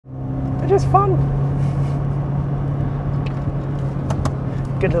just fun.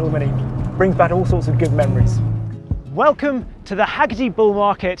 Good little Mini. Brings back all sorts of good memories. Welcome to the Hagerty Bull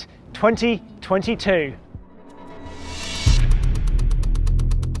Market 2022.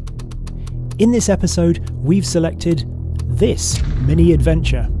 In this episode, we've selected this mini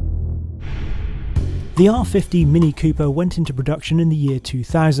adventure. The R50 Mini Cooper went into production in the year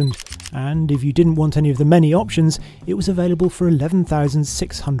 2000, and if you didn't want any of the many options, it was available for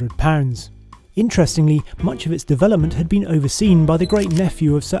 £11,600. Interestingly, much of its development had been overseen by the great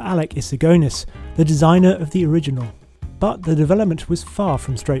nephew of Sir Alec Issigonis, the designer of the original. But the development was far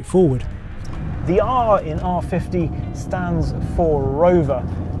from straightforward. The R in R50 stands for Rover,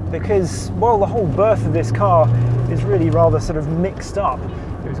 because, well, the whole birth of this car is really rather sort of mixed up.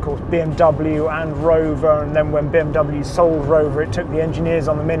 It was, of course, BMW and Rover, and then when BMW sold Rover, it took the engineers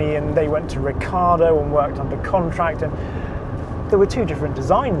on the Mini and they went to Ricardo and worked under contract, and there were two different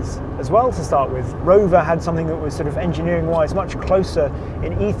designs as well to start with. Rover had something that was sort of engineering-wise much closer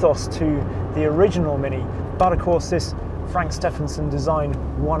in ethos to the original Mini, but of course this Frank Stephenson design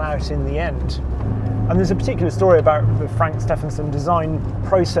won out in the end. And there's a particular story about the Frank Stephenson design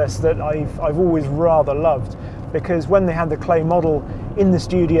process that I've always rather loved, because when they had the clay model in the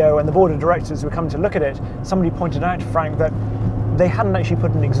studio and the board of directors were coming to look at it, somebody pointed out to Frank that they hadn't actually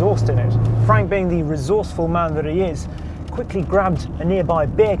put an exhaust in it. Frank, being the resourceful man that he is, quickly grabbed a nearby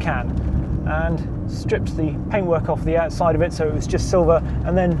beer can and stripped the paintwork off the outside of it so it was just silver,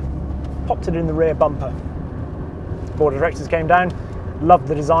 and then popped it in the rear bumper. The board of directors came down, loved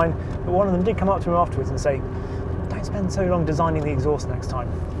the design, but one of them did come up to him afterwards and say, "Don't spend so long designing the exhaust next time."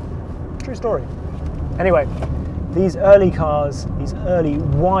 True story. Anyway, these early cars, these early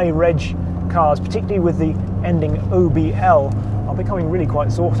Y-Reg cars, particularly with the ending OBL, are becoming really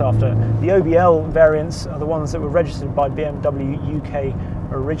quite sought after. The OBL variants are the ones that were registered by BMW UK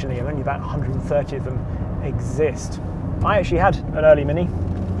originally, and only about 130 of them exist. I actually had an early Mini.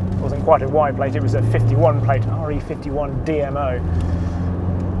 It wasn't quite a Y plate, it was a 51 plate, RE51 DMO.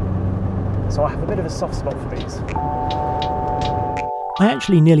 So I have a bit of a soft spot for these. I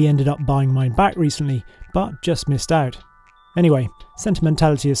actually nearly ended up buying mine back recently, but just missed out. Anyway,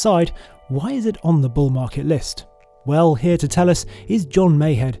 sentimentality aside, why is it on the bull market list? Well, here to tell us is John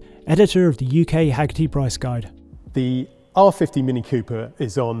Mayhead, editor of the UK Hagerty Price Guide. The R50 Mini Cooper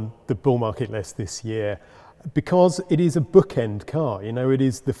is on the bull market list this year because it is a bookend car. You know, it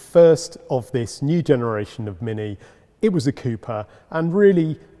is the first of this new generation of Mini. It was a Cooper, and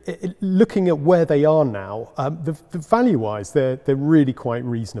really, looking at where they are now, the value-wise, they're really quite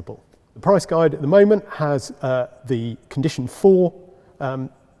reasonable. The price guide at the moment has the Condition 4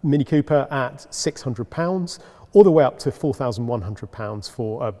 Mini Cooper at £600, all the way up to £4,100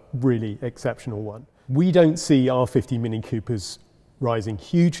 for a really exceptional one. We don't see R50 Mini Coopers rising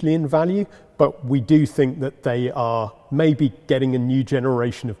hugely in value, but we do think that they are maybe getting a new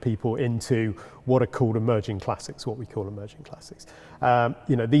generation of people into what are called emerging classics, what we call emerging classics.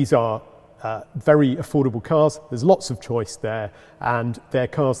 You know, these are very affordable cars. There's lots of choice there, and they're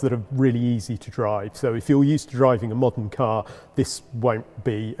cars that are really easy to drive. So if you're used to driving a modern car, this won't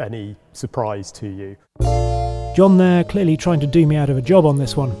be any surprise to you. John there clearly trying to do me out of a job on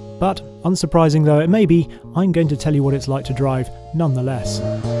this one, but unsurprising though it may be, I'm going to tell you what it's like to drive nonetheless.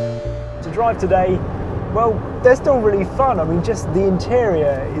 To drive today, well, they're still really fun. I mean, just the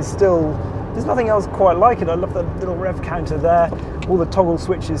interior is still, there's nothing else quite like it. I love the little rev counter there, all the toggle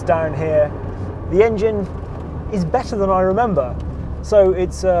switches down here. The engine is better than I remember. So it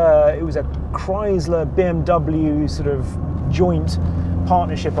was a Chrysler BMW sort of joint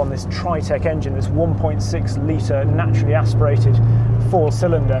partnership on this Tritec engine, this 1.6 litre naturally aspirated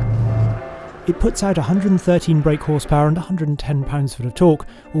 4-cylinder. It puts out 113 brake horsepower and 110 pounds-foot of torque,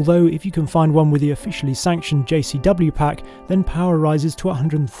 although if you can find one with the officially sanctioned JCW pack, then power rises to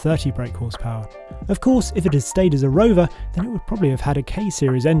 130 brake horsepower. Of course, if it had stayed as a Rover, then it would probably have had a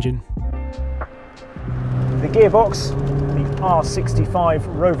K-series engine. The gearbox, the R65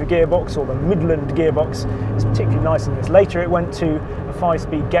 Rover gearbox, or the Midland gearbox, is particularly nice in this. Later it went to a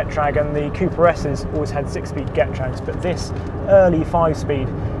 5-speed Getrag, and the Cooper S's always had 6-speed Getrags, but this early 5-speed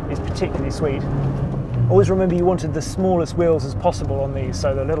is particularly sweet. Always remember you wanted the smallest wheels as possible on these,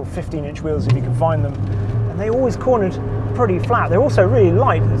 so the little 15-inch wheels if you can find them. And they always cornered pretty flat. They're also really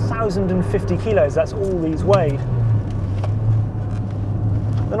light, 1,050 kilos, that's all these weighed.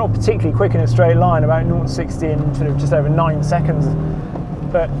 They're not particularly quick in a straight line, about 0 to 60 in sort of just over 9 seconds,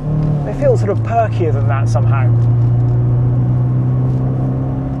 but they feel sort of perkier than that somehow.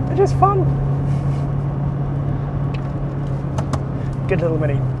 They're just fun. Good little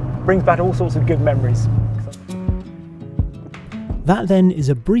Mini. Brings back all sorts of good memories. That then is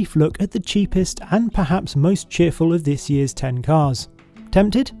a brief look at the cheapest and perhaps most cheerful of this year's 10 cars.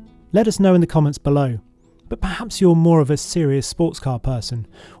 Tempted? Let us know in the comments below. But perhaps you're more of a serious sports car person,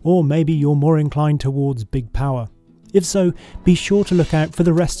 or maybe you're more inclined towards big power. If so, be sure to look out for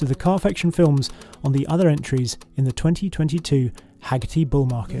the rest of the Carfection films on the other entries in the 2022 Hagerty bull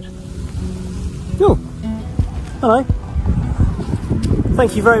market. Cool. Hello.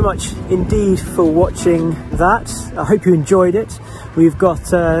 Thank you very much indeed for watching that. I hope you enjoyed it. We've got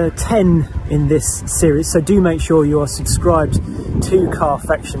 10 in this series, so do make sure you are subscribed to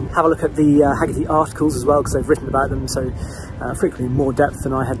Carfection. Have a look at the Hagerty articles as well, because they've written about them so frequently in more depth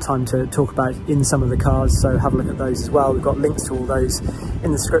than I had time to talk about in some of the cars, so have a look at those as well. We've got links to all those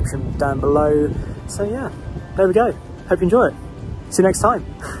in the description down below. So yeah, there we go. Hope you enjoy it. See you next time.